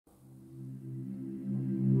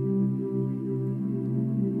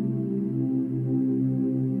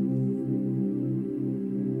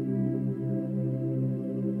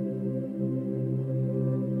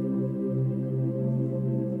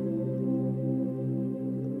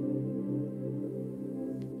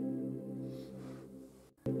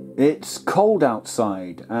It's cold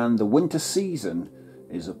outside and the winter season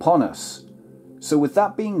is upon us. So with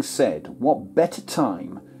that being said, what better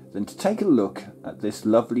time than to take a look at this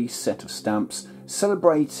lovely set of stamps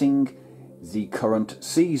celebrating the current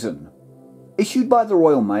season. Issued by the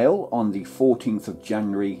Royal Mail on the 14th of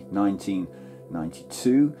January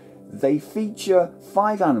 1992, they feature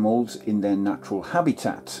 5 animals in their natural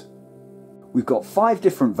habitat. We've got 5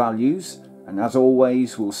 different values, and as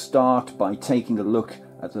always we'll start by taking a look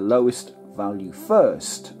at the lowest value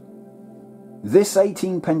first. This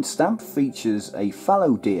 18p stamp features a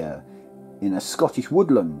fallow deer in a Scottish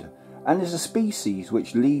woodland and is a species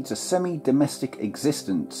which leads a semi-domestic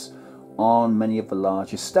existence on many of the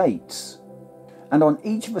large estates. And on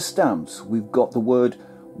each of the stamps we've got the word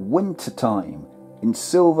Wintertime in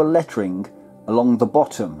silver lettering along the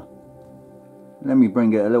bottom. Let me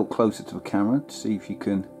bring it a little closer to the camera to see if you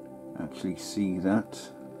can actually see that.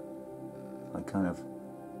 I kind of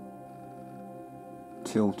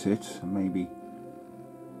tilt it and maybe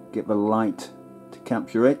get the light to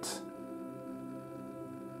capture it.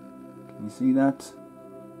 Can you see that?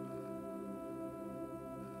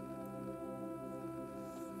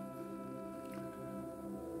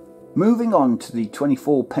 Moving on to the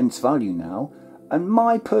 24p value now, and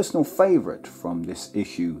my personal favourite from this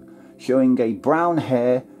issue, showing a brown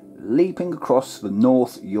hare leaping across the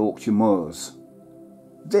North Yorkshire moors.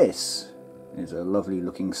 This is a lovely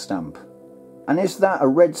looking stamp. And is that a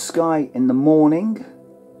red sky in the morning,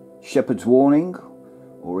 shepherd's warning,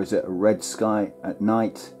 or is it a red sky at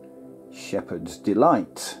night, shepherd's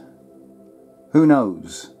delight? Who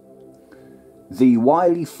knows? The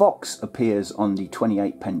wily fox appears on the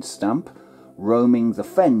 28p stamp, roaming the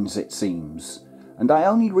fens it seems, and I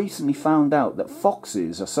only recently found out that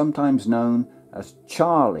foxes are sometimes known as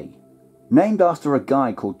Charlie, named after a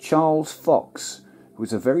guy called Charles Fox, who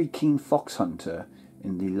was a very keen fox hunter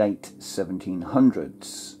in the late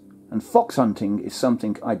 1700s. And fox hunting is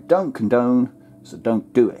something I don't condone, so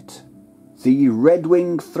don't do it. The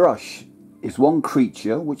red-winged thrush is one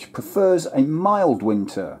creature which prefers a mild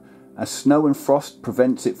winter, as snow and frost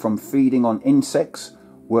prevents it from feeding on insects,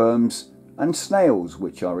 worms and snails,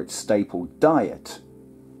 which are its staple diet.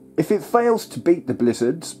 If it fails to beat the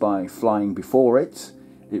blizzards by flying before it,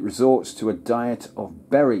 it resorts to a diet of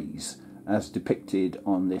berries, as depicted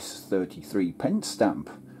on this 33p stamp.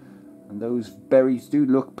 And those berries do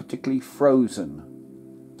look particularly frozen.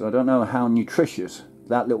 So I don't know how nutritious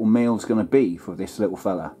that little meal's going to be for this little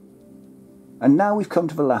fella. And now we've come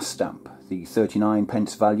to the last stamp, the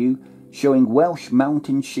 39p value, showing Welsh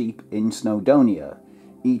mountain sheep in Snowdonia,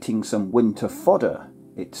 eating some winter fodder,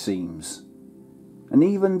 it seems. And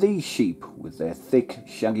even these sheep, with their thick,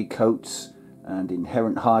 shaggy coats and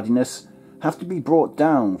inherent hardiness, have to be brought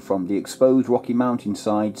down from the exposed rocky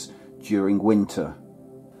mountainsides during winter.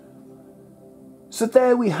 So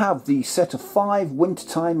there we have the set of 5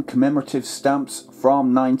 wintertime commemorative stamps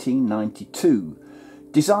from 1992,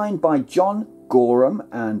 designed by John Gorham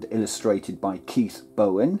and illustrated by Keith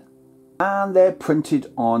Bowen, and they're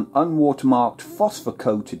printed on unwatermarked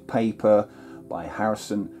phosphor-coated paper by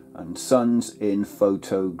Harrison and Sons in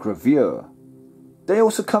photogravure. They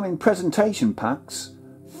also come in presentation packs,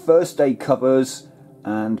 first aid covers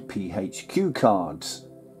and PHQ cards.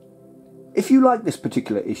 If you like this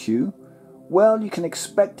particular issue, well, you can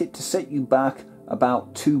expect it to set you back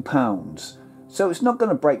about £2, so it's not going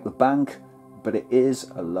to break the bank, but it is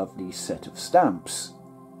a lovely set of stamps.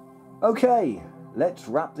 Okay, let's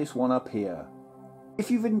wrap this one up here. If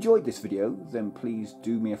you've enjoyed this video, then please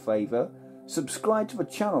do me a favour, subscribe to the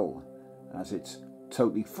channel, as it's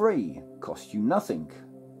totally free, costs you nothing.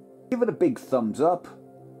 Give it a big thumbs up,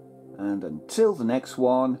 and until the next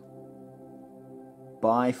one,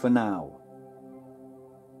 bye for now.